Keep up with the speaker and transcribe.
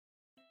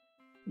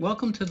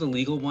Welcome to the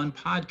Legal One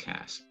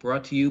podcast,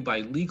 brought to you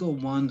by Legal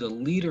One, the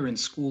leader in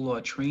school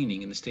law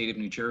training in the state of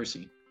New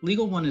Jersey.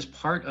 Legal One is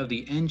part of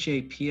the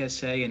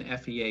NJPSA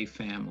and FEA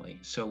family,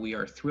 so we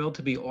are thrilled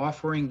to be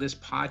offering this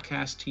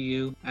podcast to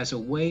you as a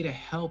way to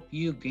help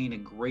you gain a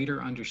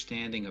greater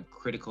understanding of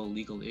critical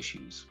legal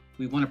issues.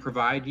 We want to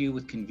provide you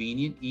with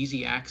convenient,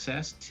 easy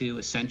access to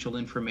essential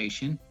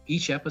information.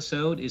 Each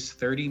episode is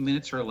 30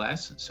 minutes or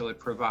less, so it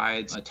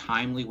provides a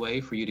timely way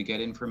for you to get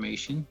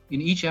information.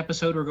 In each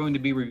episode, we're going to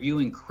be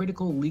reviewing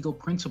critical legal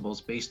principles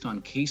based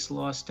on case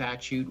law,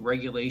 statute,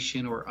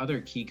 regulation, or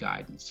other key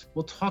guidance.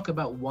 We'll talk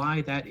about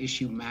why that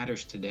issue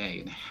matters today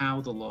and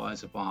how the law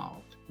has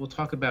evolved. We'll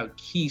talk about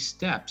key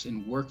steps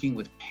in working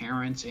with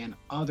parents and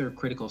other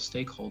critical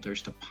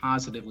stakeholders to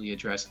positively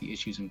address the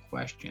issues in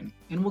question.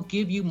 And we'll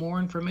give you more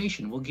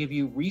information. We'll give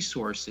you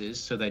resources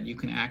so that you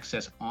can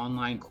access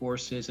online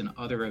courses and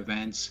other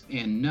events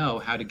and know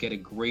how to get a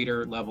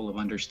greater level of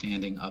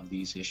understanding of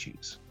these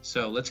issues.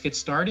 So let's get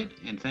started,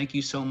 and thank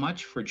you so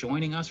much for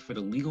joining us for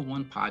the Legal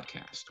One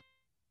podcast.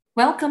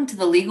 Welcome to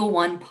the Legal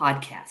One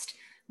podcast.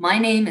 My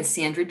name is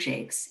Sandra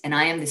Jakes, and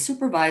I am the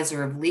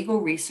Supervisor of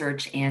Legal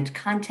Research and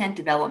Content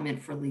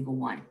Development for Legal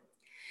One.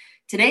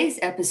 Today's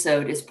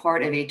episode is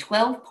part of a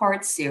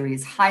 12-part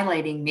series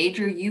highlighting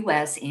major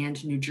U.S.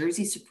 and New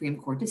Jersey Supreme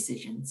Court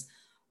decisions,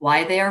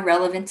 why they are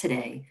relevant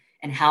today,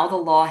 and how the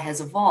law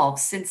has evolved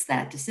since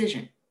that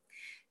decision.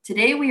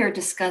 Today, we are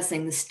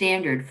discussing the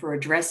standard for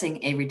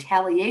addressing a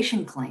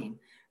retaliation claim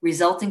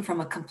resulting from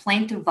a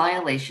complaint of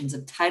violations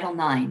of Title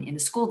IX in a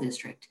school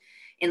district,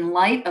 in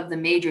light of the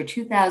major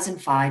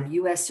 2005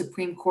 U.S.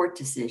 Supreme Court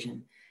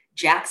decision,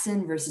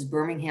 Jackson versus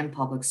Birmingham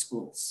Public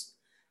Schools.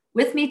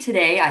 With me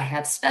today, I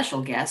have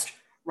special guest,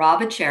 Rob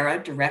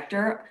Achera,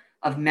 Director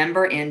of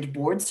Member and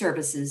Board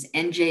Services,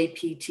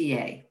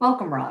 NJPTA.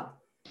 Welcome, Rob.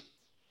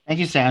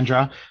 Thank you,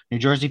 Sandra. New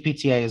Jersey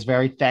PTA is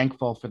very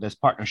thankful for this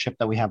partnership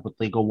that we have with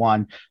Legal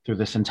One through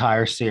this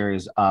entire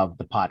series of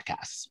the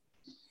podcasts.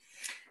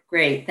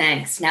 Great,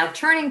 thanks. Now,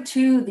 turning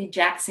to the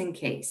Jackson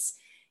case.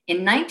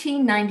 In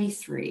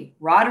 1993,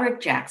 Roderick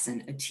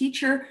Jackson, a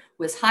teacher,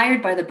 was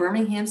hired by the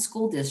Birmingham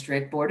School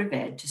District Board of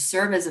Ed to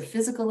serve as a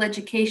physical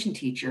education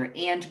teacher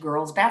and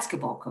girls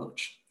basketball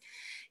coach.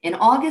 In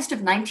August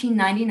of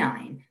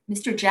 1999,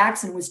 Mr.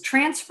 Jackson was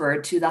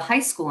transferred to the high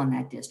school in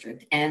that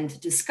district and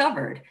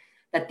discovered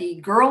that the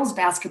girls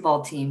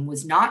basketball team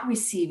was not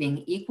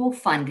receiving equal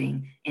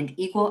funding and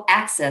equal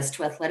access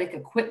to athletic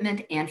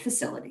equipment and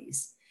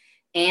facilities,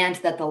 and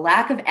that the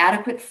lack of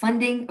adequate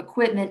funding,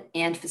 equipment,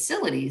 and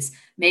facilities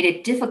made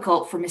it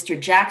difficult for Mr.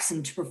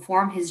 Jackson to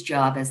perform his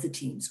job as the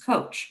team's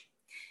coach.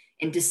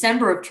 In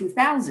December of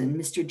 2000,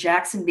 Mr.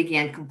 Jackson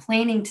began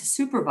complaining to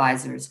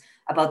supervisors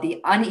about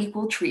the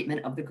unequal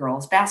treatment of the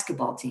girls'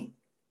 basketball team.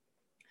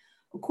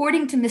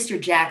 According to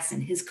Mr. Jackson,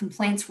 his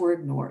complaints were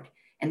ignored,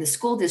 and the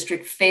school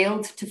district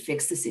failed to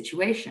fix the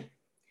situation.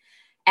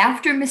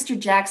 After Mr.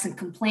 Jackson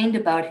complained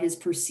about his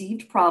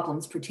perceived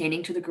problems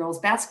pertaining to the girls'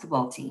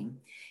 basketball team,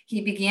 he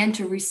began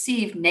to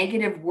receive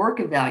negative work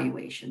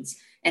evaluations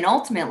and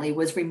ultimately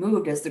was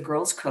removed as the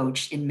girls'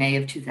 coach in May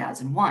of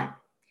 2001.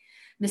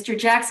 Mr.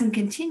 Jackson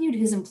continued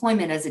his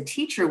employment as a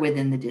teacher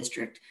within the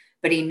district,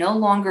 but he no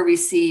longer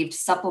received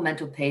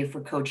supplemental pay for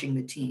coaching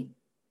the team.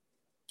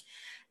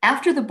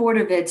 After the Board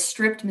of Ed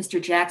stripped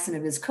Mr. Jackson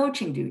of his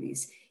coaching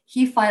duties,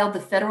 he filed the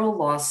federal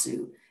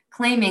lawsuit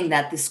claiming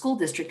that the school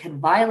district had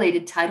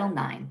violated Title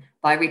IX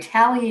by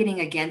retaliating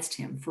against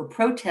him for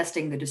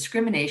protesting the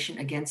discrimination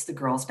against the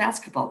girls'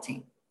 basketball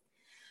team.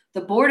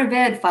 The Board of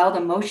Ed filed a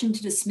motion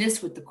to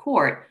dismiss with the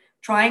court,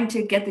 trying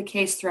to get the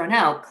case thrown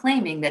out,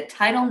 claiming that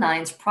Title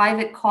IX's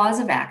private cause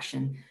of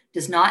action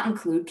does not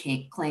include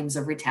claims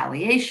of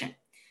retaliation.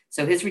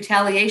 So his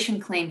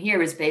retaliation claim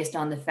here is based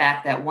on the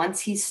fact that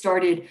once he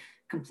started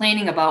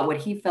complaining about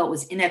what he felt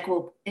was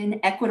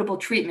inequitable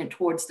treatment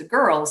towards the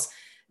girls,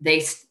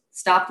 they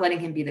stopped letting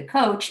him be the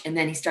coach, and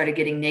then he started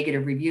getting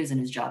negative reviews in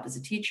his job as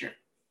a teacher.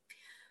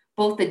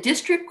 Both the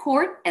District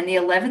Court and the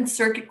 11th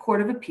Circuit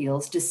Court of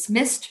Appeals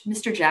dismissed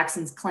Mr.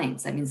 Jackson's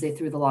claims. That means they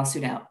threw the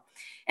lawsuit out.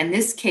 And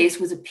this case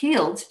was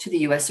appealed to the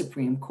U.S.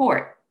 Supreme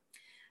Court.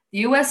 The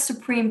U.S.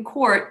 Supreme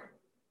Court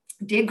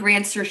did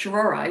grant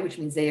certiorari, which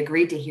means they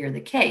agreed to hear the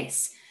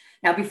case.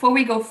 Now, before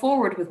we go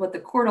forward with what the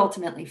court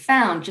ultimately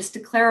found, just to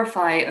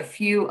clarify a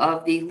few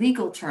of the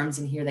legal terms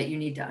in here that you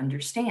need to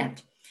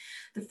understand.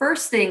 The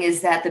first thing is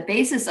that the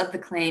basis of the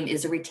claim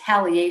is a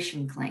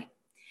retaliation claim.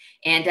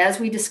 And as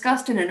we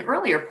discussed in an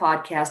earlier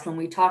podcast when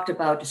we talked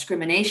about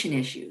discrimination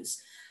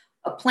issues,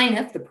 a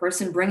plaintiff, the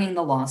person bringing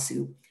the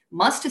lawsuit,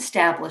 must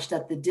establish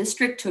that the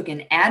district took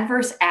an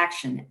adverse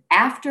action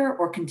after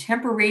or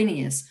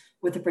contemporaneous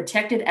with the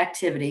protected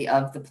activity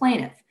of the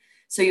plaintiff.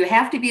 So you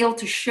have to be able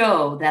to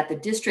show that the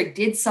district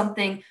did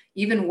something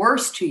even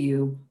worse to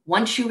you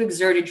once you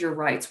exerted your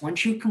rights,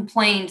 once you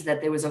complained that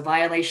there was a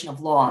violation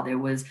of law, there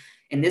was,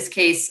 in this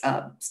case,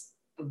 a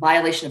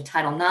violation of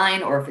Title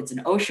IX, or if it's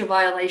an OSHA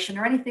violation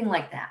or anything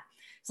like that.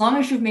 As long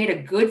as you've made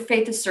a good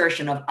faith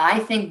assertion of, I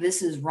think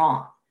this is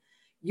wrong,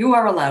 you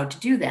are allowed to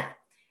do that.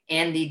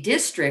 And the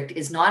district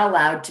is not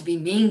allowed to be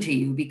mean to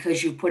you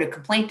because you put a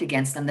complaint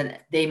against them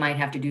that they might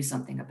have to do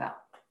something about.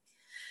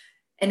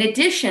 In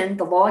addition,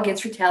 the law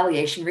against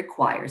retaliation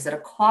requires that a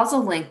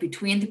causal link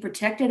between the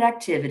protected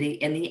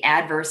activity and the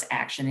adverse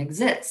action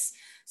exists.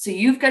 So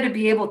you've got to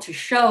be able to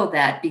show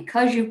that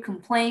because you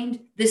complained,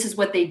 this is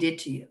what they did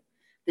to you.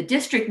 The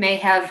district may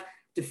have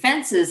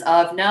defenses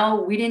of,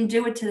 no, we didn't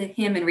do it to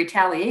him in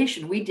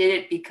retaliation. We did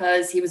it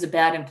because he was a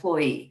bad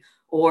employee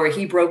or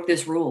he broke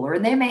this rule, or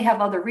and they may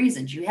have other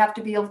reasons. You have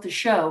to be able to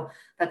show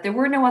that there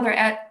were no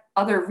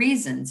other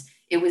reasons.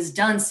 It was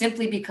done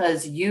simply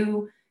because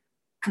you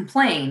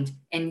complained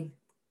and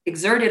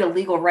exerted a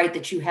legal right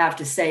that you have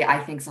to say, I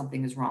think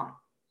something is wrong.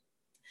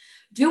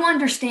 Do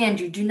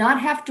understand you do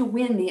not have to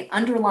win the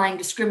underlying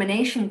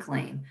discrimination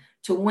claim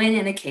to win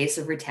in a case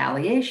of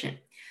retaliation.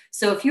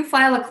 So if you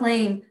file a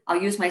claim,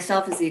 I'll use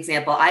myself as the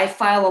example. I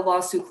file a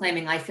lawsuit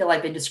claiming I feel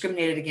I've been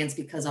discriminated against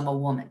because I'm a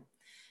woman.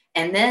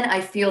 And then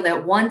I feel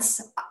that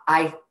once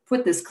I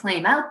put this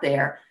claim out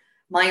there,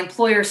 my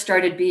employer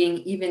started being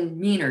even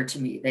meaner to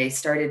me. They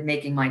started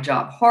making my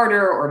job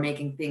harder or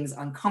making things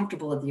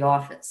uncomfortable at the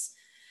office.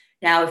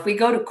 Now, if we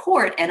go to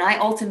court and I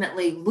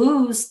ultimately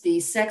lose the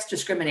sex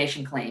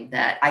discrimination claim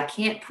that I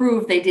can't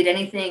prove they did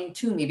anything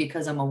to me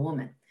because I'm a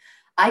woman,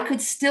 I could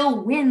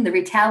still win the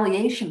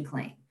retaliation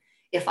claim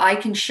if I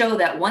can show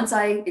that once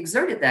I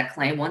exerted that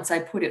claim, once I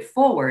put it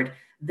forward,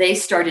 they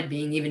started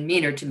being even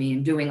meaner to me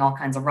and doing all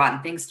kinds of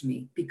rotten things to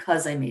me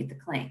because I made the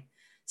claim.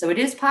 So it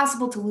is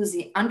possible to lose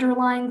the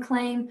underlying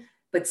claim,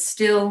 but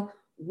still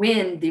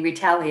win the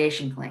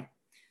retaliation claim.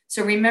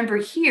 So remember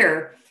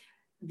here,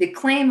 the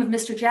claim of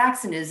Mr.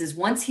 Jackson is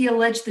once he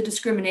alleged the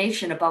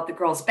discrimination about the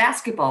girls'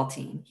 basketball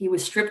team, he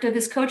was stripped of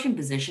his coaching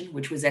position,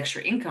 which was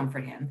extra income for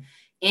him,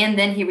 and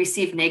then he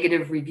received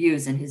negative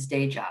reviews in his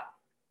day job.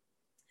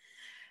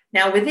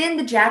 Now, within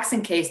the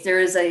Jackson case, there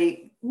is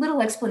a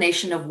little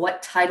explanation of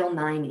what Title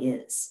IX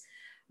is.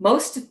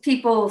 Most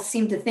people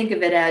seem to think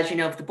of it as,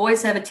 if the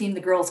boys have a team,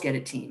 the girls get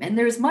a team. And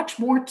there's much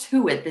more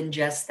to it than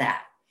just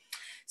that.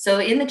 So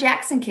in the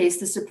Jackson case,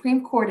 the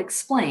Supreme Court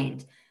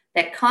explained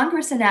that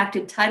Congress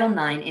enacted Title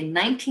IX in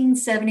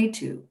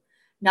 1972,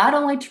 not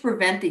only to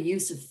prevent the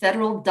use of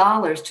federal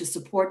dollars to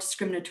support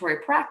discriminatory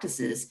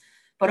practices,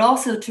 but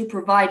also to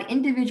provide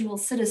individual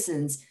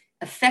citizens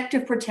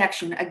effective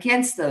protection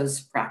against those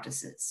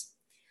practices.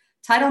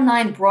 Title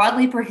IX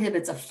broadly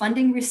prohibits a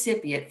funding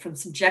recipient from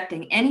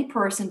subjecting any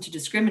person to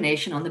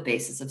discrimination on the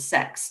basis of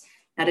sex.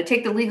 Now, to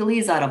take the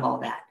legalese out of all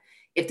that,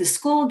 if the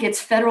school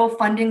gets federal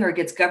funding or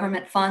gets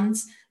government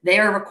funds, they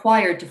are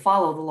required to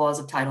follow the laws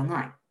of Title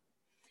IX.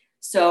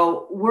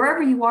 So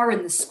wherever you are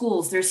in the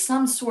schools, there's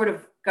some sort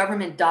of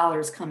government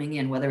dollars coming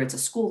in, whether it's a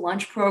school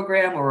lunch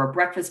program or a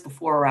breakfast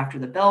before or after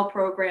the bell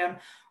program,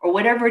 or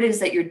whatever it is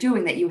that you're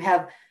doing, that you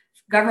have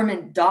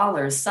government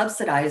dollars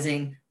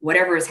subsidizing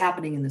whatever is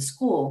happening in the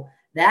school,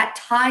 that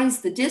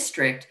ties the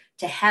district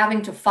to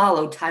having to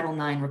follow Title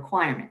IX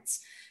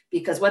requirements.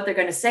 Because what they're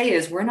going to say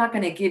is, we're not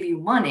going to give you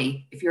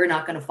money if you're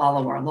not going to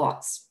follow our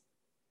laws.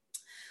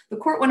 The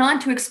court went on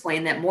to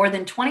explain that more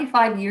than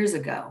 25 years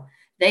ago,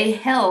 they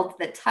held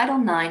that Title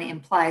IX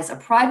implies a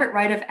private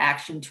right of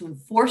action to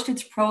enforce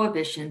its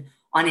prohibition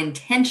on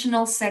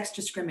intentional sex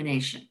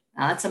discrimination.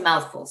 Now, that's a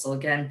mouthful. So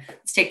again,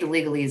 let's take the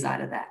legalese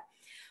out of that.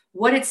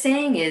 What it's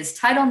saying is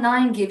Title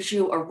IX gives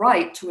you a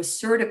right to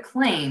assert a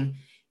claim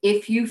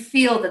if you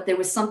feel that there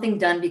was something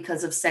done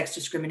because of sex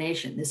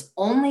discrimination. This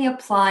only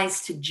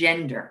applies to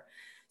gender.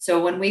 So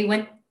when we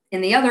went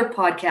in the other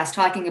podcast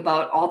talking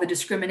about all the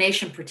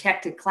discrimination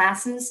protected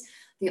classes,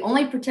 the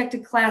only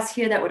protected class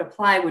here that would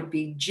apply would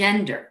be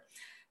gender.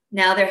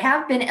 Now, there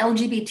have been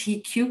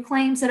LGBTQ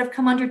claims that have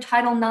come under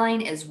Title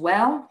IX as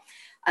well.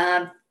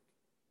 To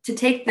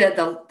take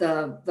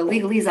the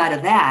legalese out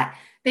of that,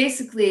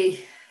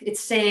 basically, it's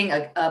saying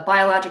a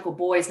biological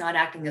boy is not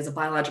acting as a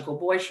biological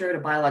boy should, a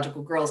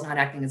biological girl is not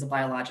acting as a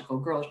biological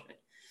girl should.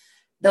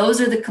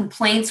 Those are the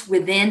complaints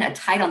within a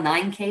Title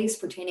IX case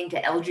pertaining to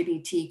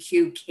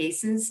LGBTQ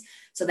cases.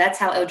 So that's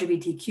how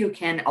LGBTQ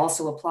can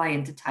also apply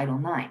into Title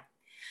IX.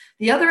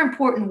 The other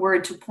important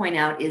word to point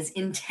out is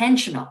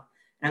intentional.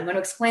 And I'm going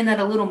to explain that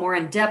a little more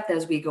in depth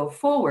as we go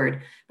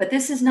forward, but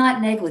this is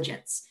not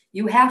negligence.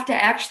 You have to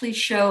actually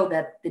show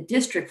that the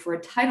district for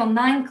a Title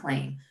IX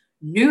claim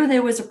knew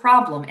there was a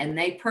problem and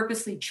they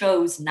purposely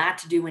chose not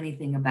to do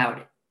anything about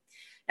it.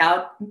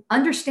 Now,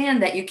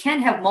 understand that you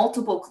can have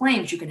multiple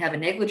claims. You can have a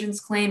negligence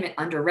claim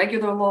under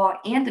regular law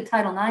and a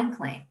Title IX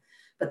claim,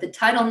 but the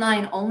Title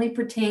IX only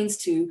pertains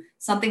to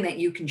something that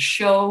you can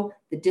show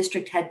the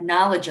district had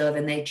knowledge of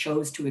and they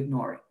chose to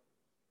ignore it.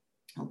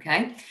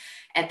 Okay?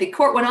 And the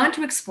court went on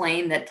to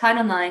explain that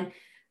Title IX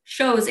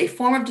shows a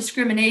form of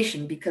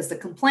discrimination because the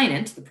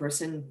complainant, the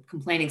person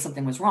complaining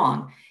something was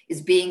wrong,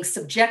 is being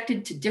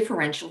subjected to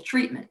differential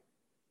treatment.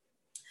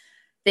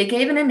 They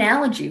gave an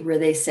analogy where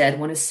they said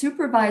when a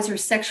supervisor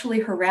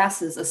sexually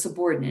harasses a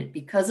subordinate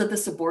because of the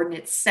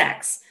subordinate's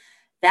sex,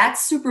 that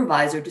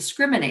supervisor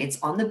discriminates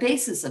on the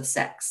basis of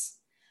sex.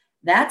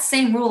 That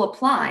same rule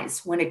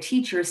applies when a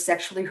teacher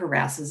sexually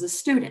harasses a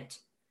student.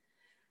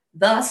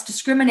 Thus,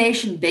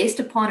 discrimination based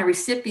upon a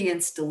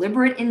recipient's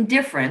deliberate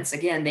indifference,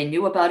 again, they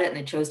knew about it and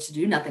they chose to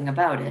do nothing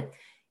about it,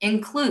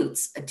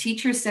 includes a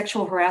teacher's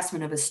sexual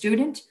harassment of a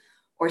student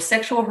or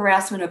sexual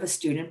harassment of a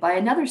student by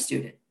another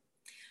student.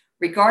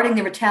 Regarding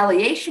the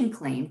retaliation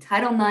claim,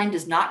 Title IX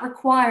does not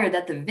require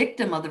that the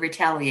victim of the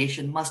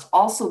retaliation must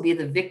also be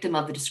the victim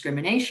of the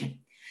discrimination.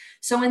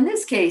 So in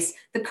this case,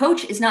 the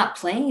coach is not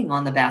playing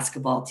on the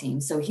basketball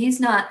team, so he's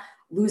not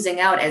losing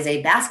out as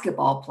a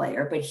basketball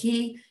player, but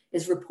he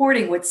is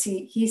reporting what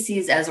he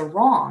sees as a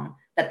wrong,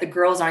 that the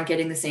girls aren't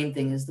getting the same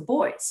thing as the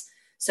boys.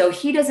 So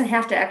he doesn't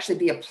have to actually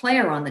be a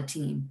player on the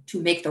team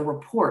to make the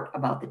report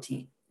about the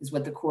team, is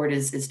what the court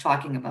is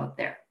talking about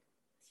there.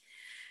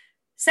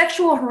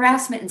 Sexual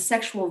harassment and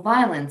sexual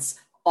violence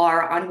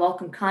are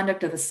unwelcome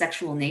conduct of a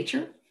sexual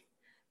nature.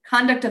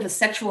 Conduct of a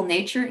sexual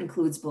nature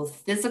includes both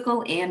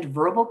physical and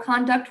verbal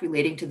conduct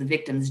relating to the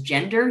victim's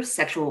gender,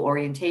 sexual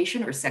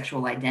orientation, or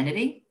sexual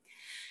identity.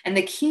 And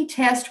the key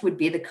test would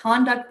be the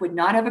conduct would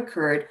not have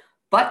occurred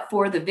but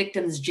for the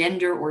victim's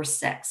gender or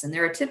sex. And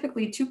there are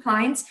typically two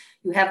kinds.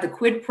 You have the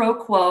quid pro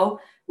quo,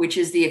 which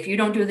is the if you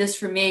don't do this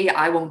for me,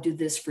 I won't do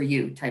this for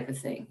you type of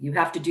thing. You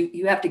have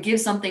to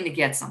give something to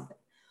get something.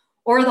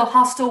 Or the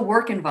hostile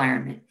work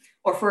environment.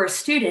 Or for a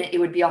student, it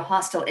would be a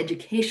hostile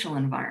educational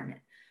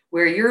environment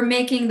where you're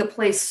making the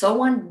place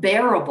so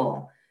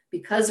unbearable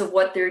because of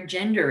what their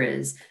gender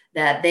is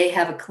that they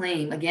have a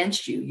claim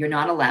against you. You're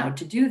not allowed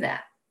to do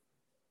that.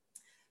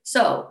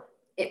 So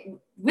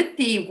with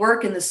the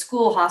work in the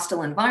school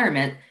hostile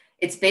environment,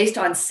 it's based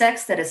on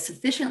sex that is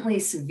sufficiently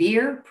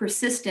severe,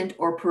 persistent,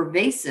 or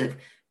pervasive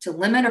to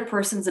limit a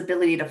person's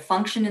ability to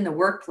function in the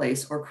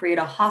workplace or create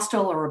a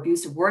hostile or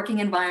abusive working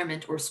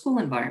environment or school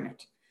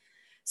environment.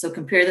 So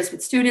compare this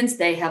with students.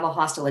 They have a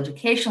hostile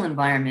educational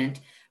environment,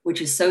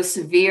 which is so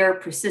severe,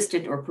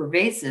 persistent, or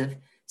pervasive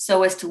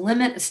so as to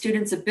limit a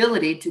student's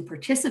ability to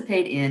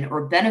participate in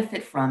or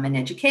benefit from an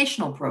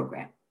educational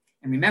program.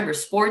 And remember,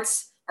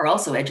 sports are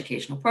also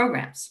educational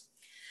programs.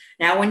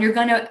 Now, when you're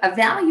going to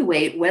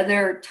evaluate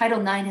whether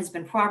Title IX has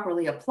been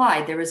properly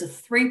applied, there is a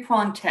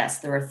three-pronged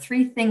test. There are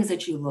three things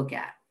that you look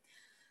at.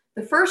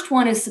 The first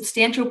one is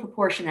substantial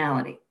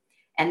proportionality,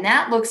 and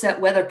that looks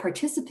at whether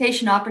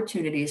participation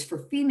opportunities for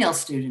female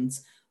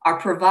students are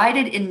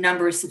provided in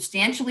numbers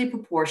substantially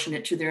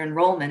proportionate to their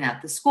enrollment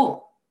at the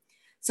school.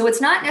 So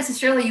it's not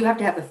necessarily you have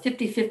to have a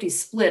 50-50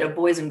 split of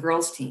boys and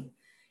girls team.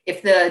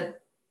 If the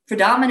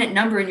predominant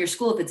number in your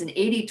school, if it's an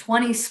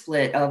 80-20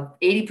 split of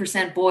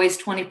 80% boys,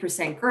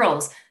 20%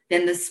 girls,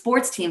 then the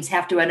sports teams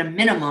have to, at a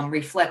minimum,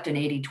 reflect an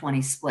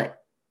 80-20 split.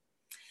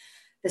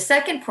 The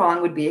second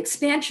prong would be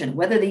expansion,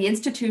 whether the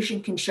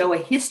institution can show a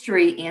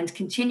history and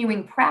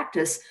continuing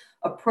practice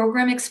of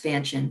program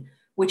expansion,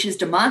 which is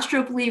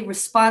demonstrably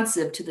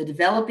responsive to the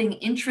developing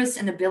interests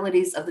and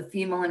abilities of the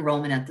female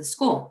enrollment at the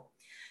school.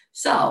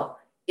 So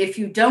if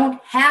you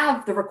don't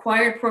have the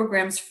required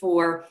programs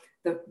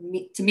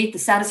to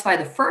satisfy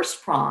the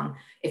first prong,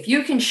 if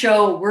you can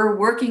show we're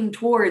working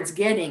towards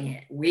getting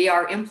it, we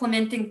are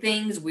implementing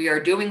things, we are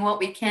doing what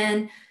we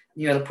can,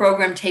 the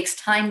program takes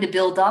time to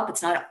build up.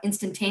 It's not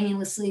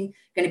instantaneously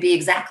going to be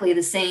exactly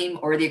the same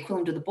or the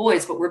equivalent to the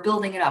boys, but we're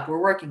building it up, we're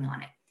working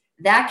on it.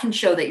 That can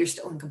show that you're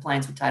still in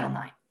compliance with Title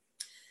IX.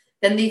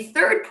 Then the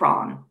third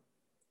prong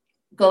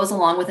goes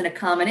along with an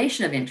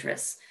accommodation of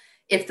interests.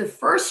 If the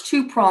first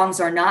two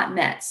prongs are not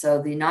met,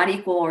 so the not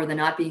equal or the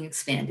not being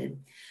expanded,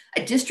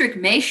 a district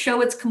may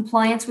show its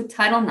compliance with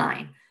Title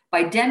IX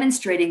by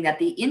demonstrating that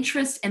the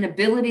interests and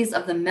abilities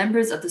of the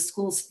members of the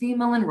school's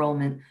female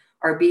enrollment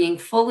are being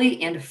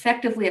fully and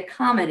effectively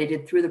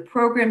accommodated through the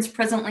programs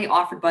presently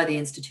offered by the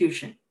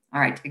institution.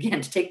 All right,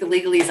 again, to take the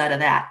legalese out of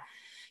that.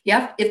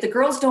 If the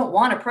girls don't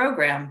want a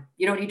program,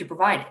 you don't need to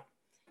provide it.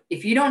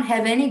 If you don't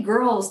have any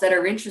girls that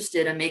are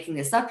interested in making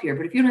this up here,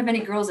 but if you don't have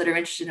any girls that are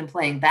interested in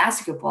playing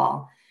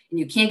basketball and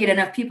you can't get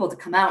enough people to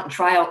come out and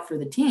try out for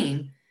the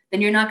team, then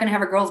you're not going to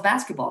have a girls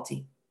basketball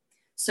team.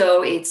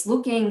 So it's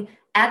looking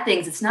at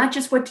things. It's not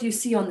just what do you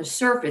see on the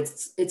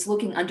surface, it's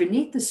looking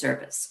underneath the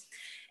surface.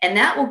 And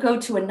that will go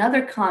to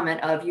another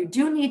comment of you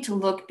do need to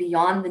look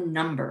beyond the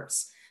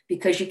numbers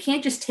because you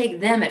can't just take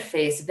them at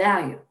face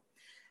value.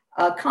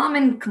 A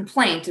common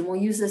complaint, and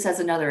we'll use this as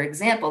another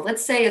example,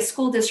 let's say a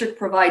school district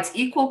provides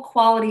equal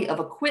quality of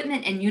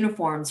equipment and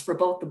uniforms for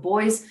both the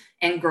boys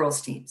and girls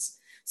teams.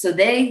 So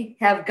they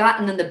have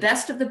gotten them the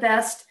best of the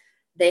best.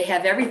 They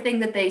have everything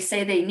that they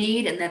say they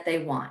need and that they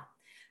want.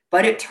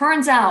 But it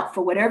turns out,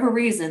 for whatever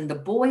reason, the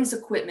boys'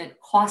 equipment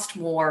cost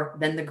more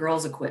than the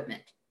girls'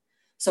 equipment.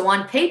 So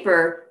on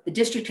paper, the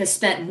district has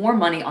spent more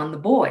money on the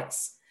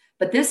boys.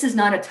 But this is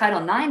not a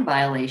Title IX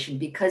violation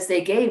because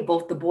they gave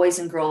both the boys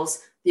and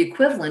girls the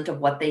equivalent of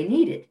what they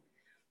needed.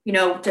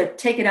 To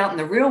take it out in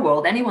the real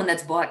world, anyone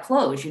that's bought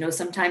clothes,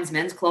 sometimes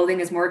men's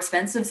clothing is more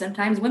expensive,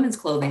 sometimes women's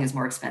clothing is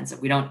more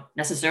expensive. We don't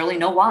necessarily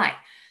know why.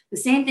 The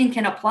same thing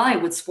can apply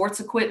with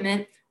sports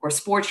equipment or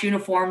sports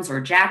uniforms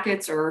or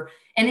jackets or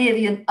any of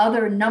the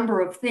other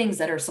number of things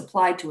that are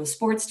supplied to a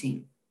sports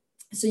team.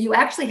 So you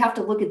actually have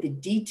to look at the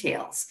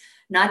details,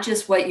 not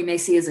just what you may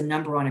see as a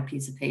number on a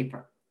piece of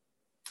paper.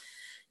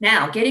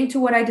 Now, getting to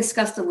what I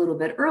discussed a little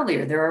bit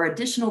earlier, there are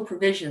additional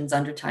provisions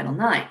under Title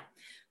IX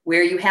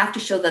where you have to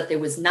show that there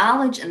was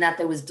knowledge and that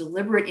there was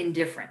deliberate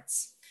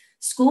indifference.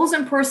 Schools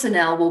and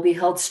personnel will be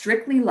held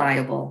strictly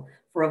liable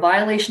for a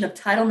violation of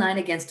Title IX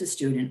against a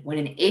student when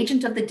an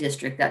agent of the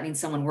district, that means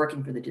someone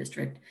working for the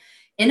district,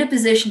 in a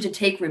position to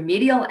take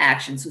remedial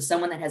action, so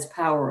someone that has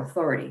power or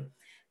authority,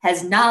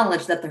 has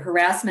knowledge that the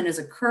harassment is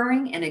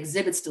occurring and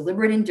exhibits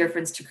deliberate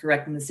indifference to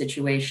correcting the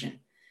situation.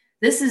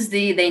 This is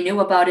they knew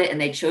about it and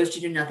they chose to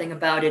do nothing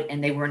about it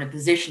and they were in a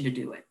position to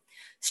do it.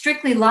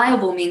 Strictly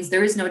liable means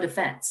there is no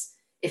defense.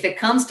 If it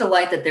comes to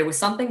light that there was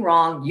something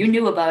wrong, you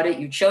knew about it,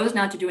 you chose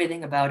not to do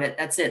anything about it,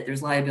 that's it,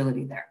 there's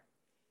liability there.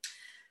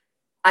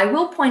 I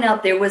will point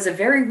out there was a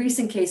very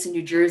recent case in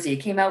New Jersey,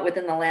 it came out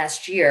within the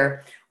last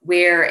year,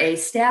 where a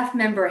staff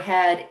member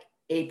had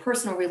a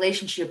personal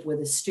relationship with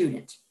a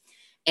student.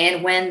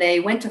 And when they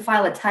went to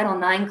file a Title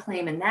IX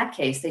claim in that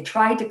case, they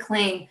tried to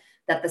claim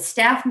that the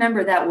staff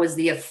member that was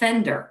the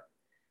offender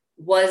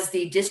was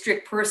the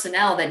district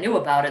personnel that knew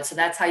about it. So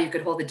that's how you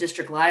could hold the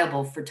district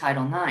liable for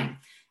Title IX.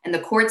 And the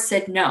court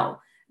said no,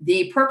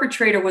 the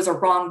perpetrator was a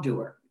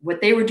wrongdoer.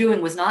 What they were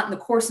doing was not in the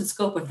course and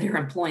scope of their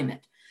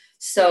employment.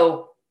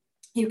 So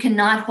you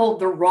cannot hold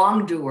the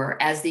wrongdoer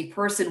as the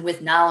person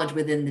with knowledge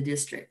within the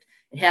district.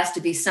 It has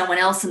to be someone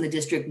else in the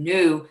district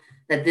knew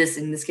that this,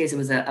 in this case, it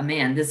was a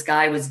man, this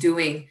guy was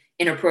doing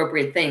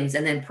inappropriate things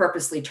and then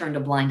purposely turned a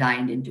blind eye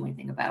and didn't do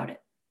anything about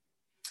it.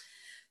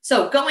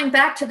 So going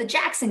back to the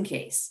Jackson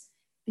case,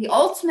 the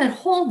ultimate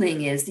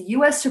holding is the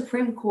U.S.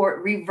 Supreme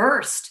Court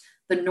reversed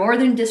the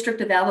Northern District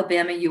of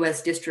Alabama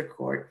U.S. District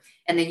Court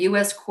and the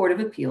U.S. Court of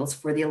Appeals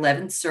for the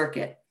 11th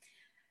Circuit.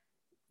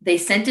 They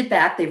sent it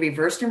back, they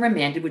reversed and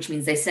remanded, which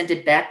means they sent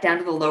it back down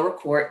to the lower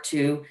court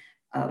to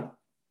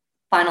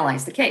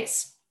finalize the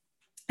case.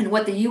 And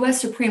what the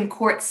U.S. Supreme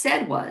Court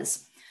said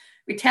was,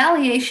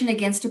 retaliation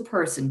against a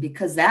person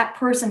because that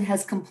person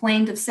has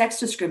complained of sex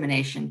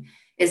discrimination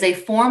is a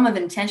form of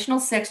intentional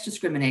sex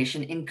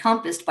discrimination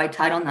encompassed by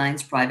Title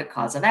IX's private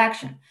cause of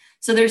action.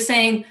 So they're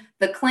saying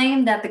the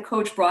claim that the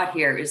coach brought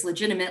here is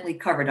legitimately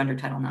covered under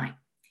Title IX.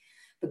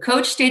 The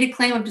coach stated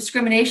claim of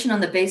discrimination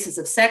on the basis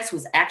of sex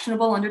was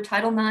actionable under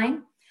Title IX.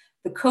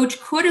 The coach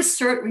could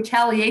assert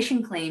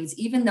retaliation claims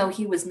even though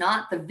he was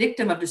not the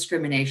victim of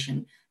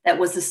discrimination that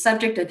was the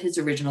subject of his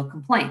original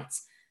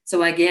complaints.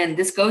 So again,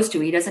 this goes to,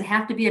 he doesn't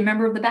have to be a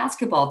member of the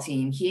basketball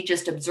team. He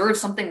just observed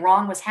something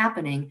wrong was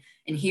happening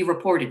and he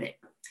reported it.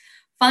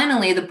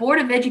 Finally, the Board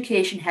of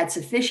Education had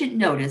sufficient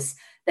notice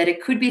that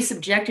it could be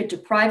subjected to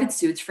private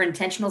suits for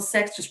intentional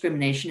sex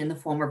discrimination in the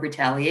form of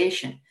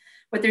retaliation.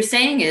 What they're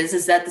saying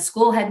is that the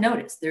school had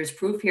noticed. There's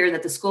proof here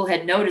that the school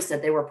had noticed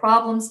that there were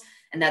problems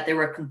and that there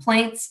were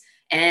complaints,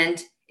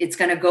 and it's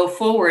going to go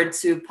forward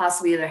to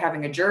possibly either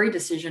having a jury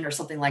decision or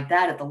something like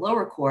that at the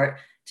lower court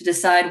to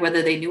decide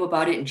whether they knew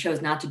about it and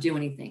chose not to do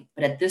anything.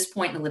 But at this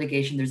point in the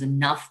litigation, there's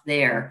enough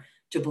there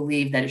to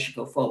believe that it should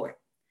go forward.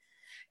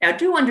 Now,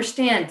 do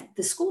understand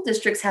the school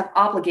districts have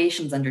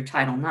obligations under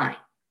Title IX.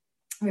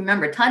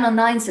 Remember, Title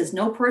IX says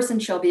no person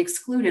shall be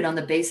excluded on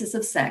the basis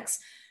of sex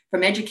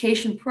from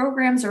education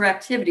programs or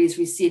activities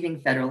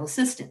receiving federal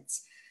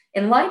assistance.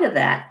 In light of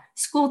that,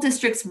 school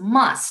districts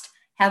must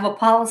have a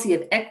policy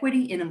of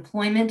equity in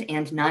employment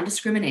and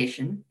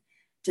non-discrimination,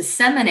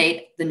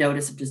 disseminate the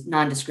notice of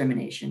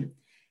non-discrimination,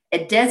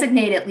 and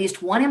designate at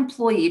least one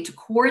employee to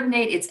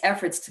coordinate its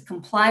efforts to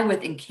comply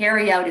with and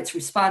carry out its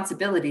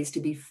responsibilities to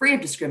be free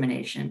of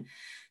discrimination.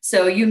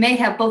 So you may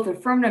have both an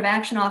affirmative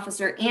action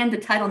officer and a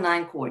Title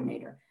IX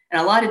coordinator. In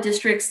a lot of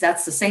districts,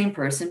 that's the same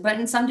person, but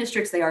in some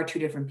districts, they are two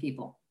different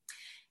people.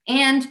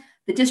 And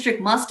the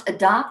district must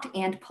adopt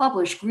and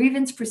publish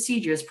grievance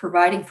procedures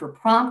providing for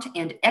prompt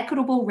and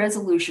equitable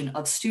resolution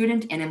of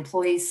student and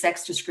employee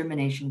sex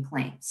discrimination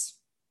claims.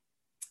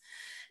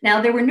 Now,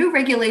 there were new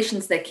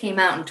regulations that came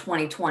out in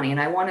 2020,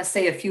 and I want to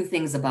say a few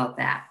things about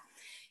that.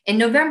 In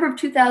November of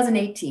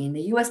 2018,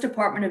 the U.S.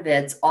 Department of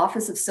Ed's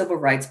Office of Civil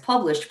Rights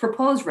published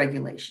proposed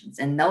regulations,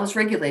 and those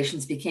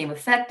regulations became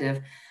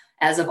effective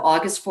as of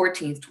August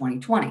 14th,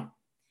 2020.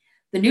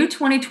 The new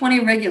 2020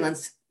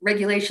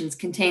 regulations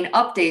contain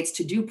updates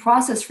to due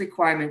process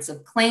requirements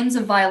of claims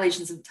of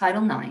violations of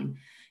Title IX,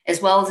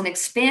 as well as an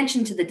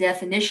expansion to the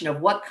definition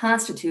of what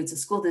constitutes a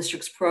school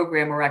district's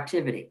program or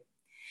activity.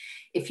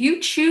 If you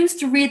choose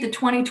to read the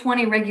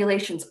 2020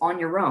 regulations on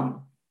your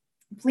own,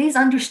 please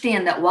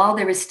understand that while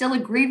there is still a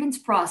grievance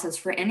process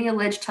for any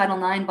alleged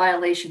Title IX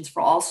violations for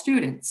all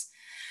students,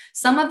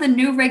 some of the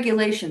new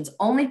regulations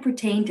only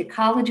pertain to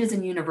colleges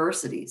and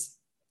universities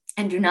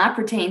and do not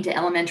pertain to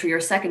elementary or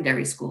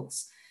secondary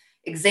schools.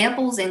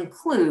 Examples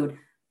include,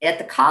 at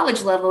the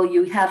college level,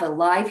 you have a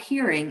live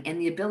hearing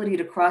and the ability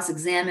to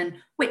cross-examine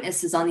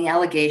witnesses on the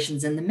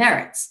allegations and the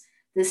merits.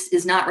 This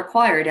is not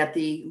required at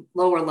the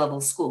lower level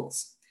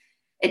schools.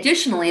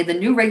 Additionally, the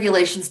new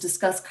regulations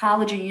discuss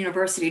college and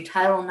university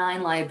Title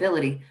IX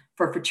liability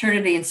for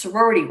fraternity and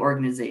sorority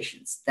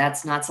organizations.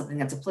 That's not something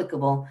that's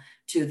applicable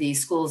to the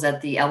schools at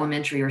the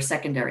elementary or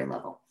secondary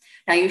level.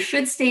 Now, you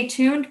should stay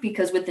tuned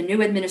because with the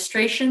new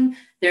administration,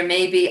 there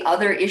may be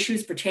other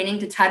issues pertaining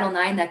to Title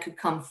IX that could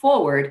come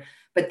forward,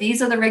 but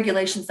these are the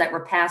regulations that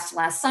were passed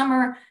last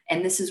summer,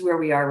 and this is where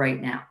we are right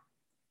now.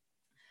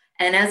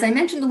 And as I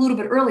mentioned a little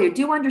bit earlier,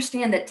 do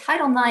understand that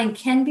Title IX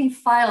can be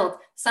filed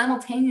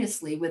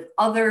simultaneously with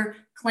other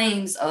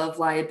claims of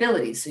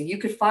liability. So you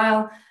could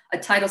file a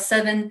Title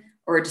VII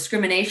or a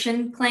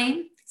discrimination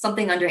claim,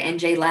 something under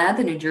NJ Lab,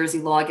 the New Jersey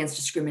Law Against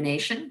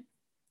Discrimination.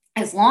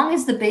 As long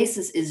as the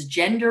basis is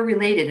gender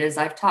related, as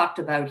I've talked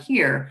about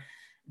here,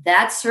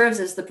 that serves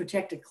as the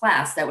protected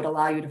class that would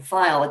allow you to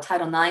file a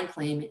Title IX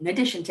claim in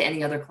addition to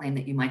any other claim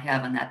that you might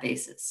have on that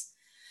basis.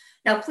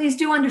 Now, please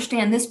do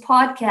understand this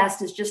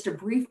podcast is just a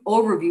brief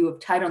overview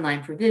of Title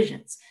IX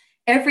provisions.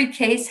 Every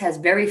case has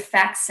very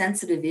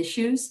fact-sensitive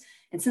issues,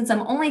 and since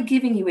I'm only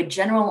giving you a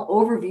general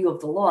overview of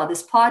the law,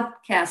 this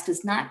podcast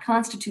does not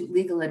constitute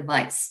legal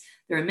advice.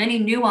 There are many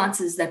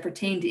nuances that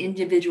pertain to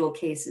individual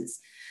cases.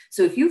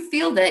 So if you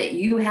feel that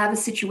you have a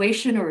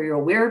situation or you're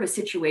aware of a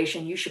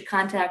situation, you should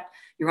contact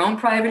your own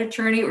private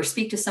attorney or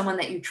speak to someone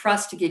that you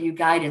trust to give you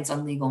guidance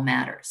on legal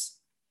matters.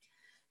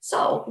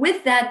 So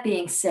with that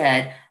being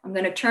said, I'm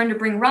going to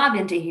bring Rob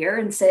into here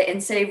and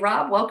say,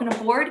 Rob, welcome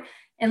aboard.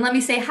 And let me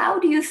say, how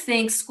do you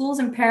think schools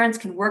and parents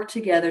can work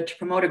together to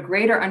promote a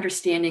greater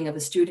understanding of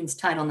a student's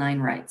Title IX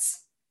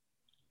rights?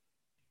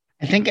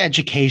 I think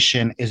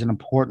education is an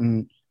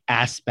important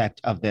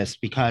aspect of this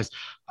because,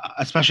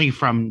 especially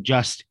from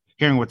just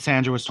hearing what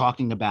Sandra was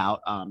talking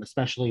about,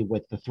 especially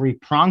with the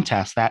three-prong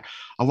test, that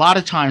a lot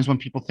of times when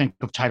people think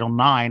of Title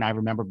IX, I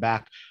remember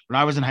back when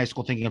I was in high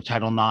school thinking of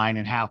Title IX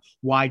and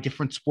why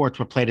different sports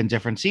were played in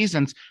different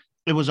seasons.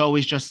 It was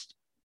always just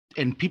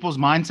in people's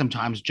minds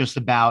sometimes just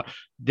about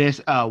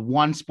this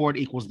one sport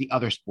equals the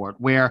other sport,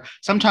 where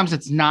sometimes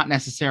it's not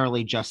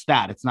necessarily just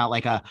that. It's not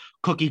like a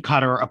cookie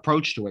cutter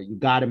approach to it. You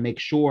got to make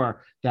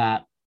sure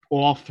that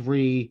all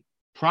three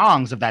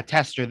prongs of that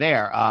test are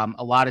there.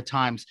 A lot of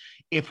times,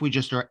 if we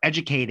just are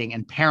educating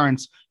and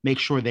parents make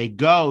sure they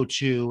go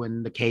to,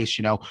 in the case,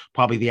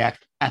 probably the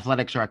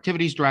athletics or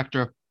activities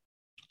director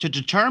to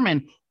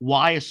determine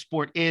why a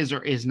sport is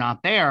or is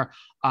not there,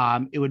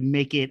 it would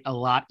make it a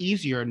lot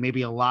easier and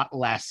maybe a lot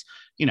less,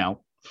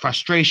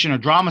 frustration or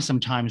drama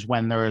sometimes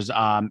when there's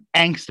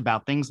angst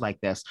about things like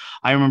this.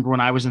 I remember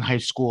when I was in high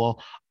school,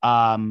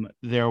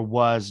 there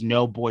was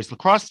no boys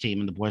lacrosse team,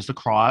 and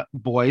the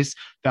boys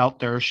felt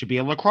there should be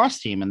a lacrosse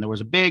team, and there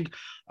was a big,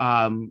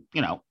 fight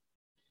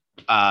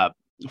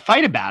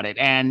about it.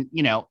 And,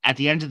 at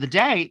the end of the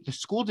day, the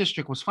school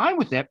district was fine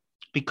with it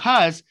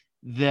because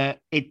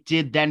it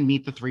did then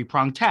meet the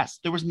three-prong test.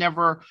 There was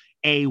never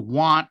a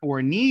want or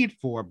a need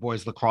for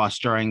boys lacrosse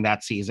during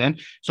that season.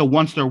 So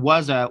once there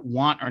was a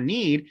want or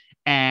need,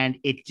 and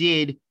it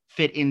did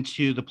fit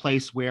into the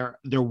place where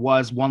there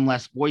was one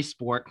less boys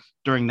sport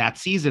during that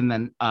season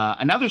than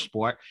another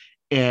sport,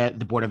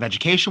 the Board of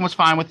Education was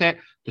fine with it.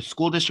 The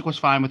school district was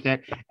fine with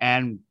it.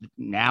 And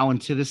now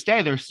and to this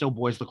day, there's still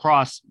boys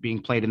lacrosse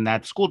being played in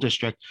that school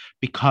district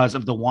because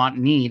of the want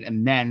need.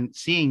 And then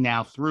seeing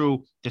now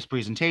through this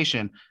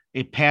presentation,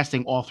 it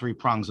passing all three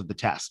prongs of the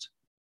test.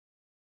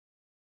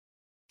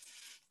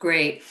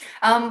 Great.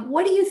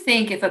 What do you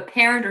think if a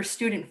parent or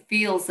student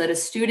feels that a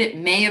student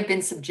may have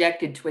been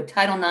subjected to a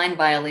Title IX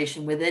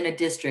violation within a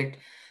district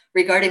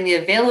regarding the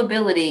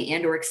availability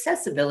and or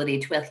accessibility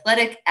to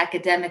athletic,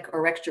 academic,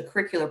 or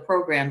extracurricular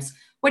programs?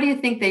 What do you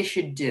think they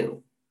should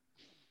do?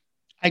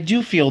 I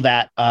do feel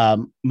that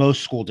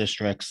most school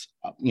districts,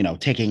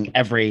 taking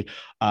every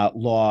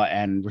law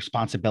and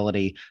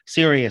responsibility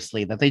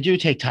seriously, that they do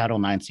take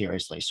Title IX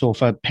seriously. So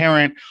if a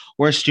parent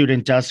or a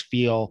student does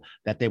feel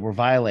that they were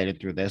violated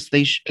through this,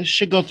 they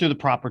should go through the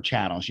proper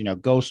channels.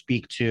 Go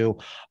speak to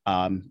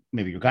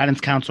maybe your guidance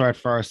counselor at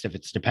first, if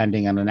it's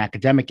depending on an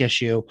academic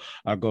issue,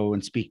 or go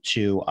and speak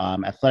to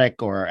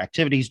athletic or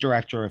activities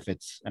director if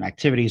it's an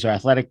activities or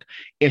athletic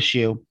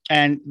issue,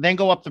 and then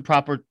go up the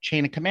proper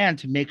chain of command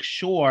to make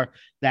sure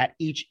that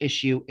each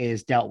issue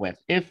is dealt with.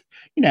 If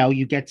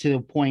you get to a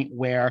point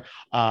where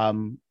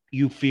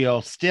you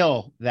feel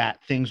still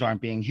that things aren't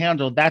being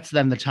handled, that's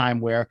then the time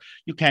where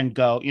you can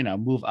go,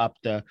 move up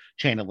the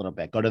chain a little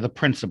bit, go to the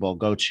principal,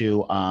 go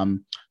to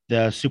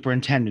the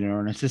superintendent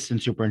or an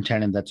assistant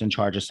superintendent that's in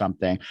charge of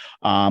something,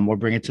 or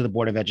bring it to the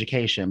Board of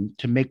Education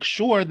to make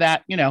sure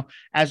that,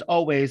 as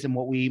always, and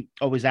what we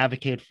always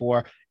advocate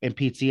for in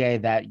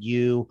PTA, that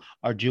you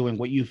are doing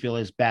what you feel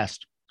is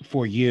best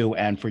for you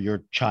and for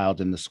your child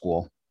in the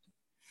school.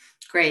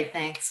 Great,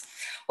 thanks.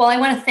 Well, I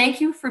want to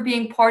thank you for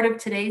being part of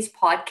today's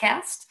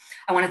podcast.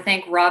 I want to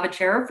thank Rob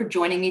Achero for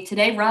joining me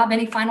today. Rob,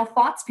 any final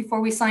thoughts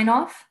before we sign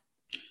off?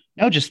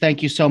 No, just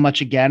thank you so much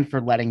again for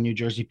letting New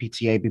Jersey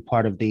PTA be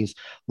part of these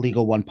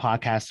Legal One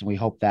podcasts. And we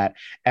hope that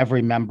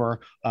every member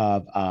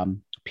of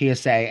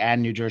PSA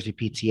and New Jersey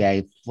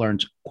PTA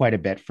learned quite a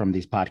bit from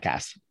these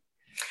podcasts.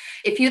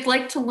 If you'd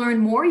like to learn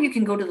more, you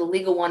can go to the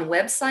Legal One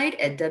website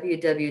at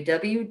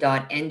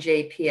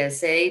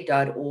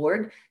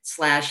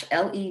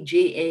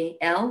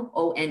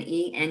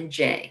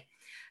www.njpsa.org/LEGALONENJ.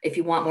 If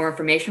you want more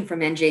information from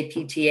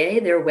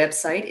NJPTA, their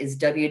website is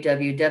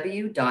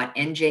www.njpta.org.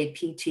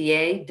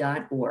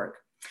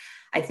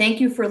 I thank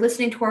you for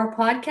listening to our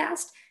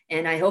podcast,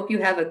 and I hope you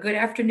have a good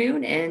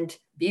afternoon and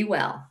be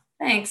well.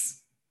 Thanks.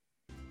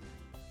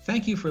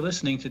 Thank you for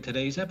listening to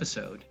today's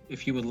episode.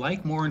 If you would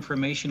like more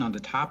information on the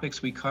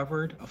topics we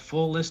covered, a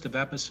full list of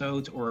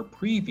episodes, or a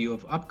preview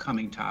of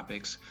upcoming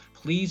topics,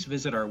 please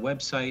visit our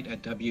website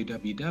at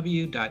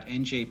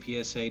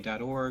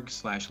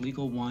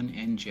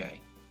www.njpsa.org/legal1nj.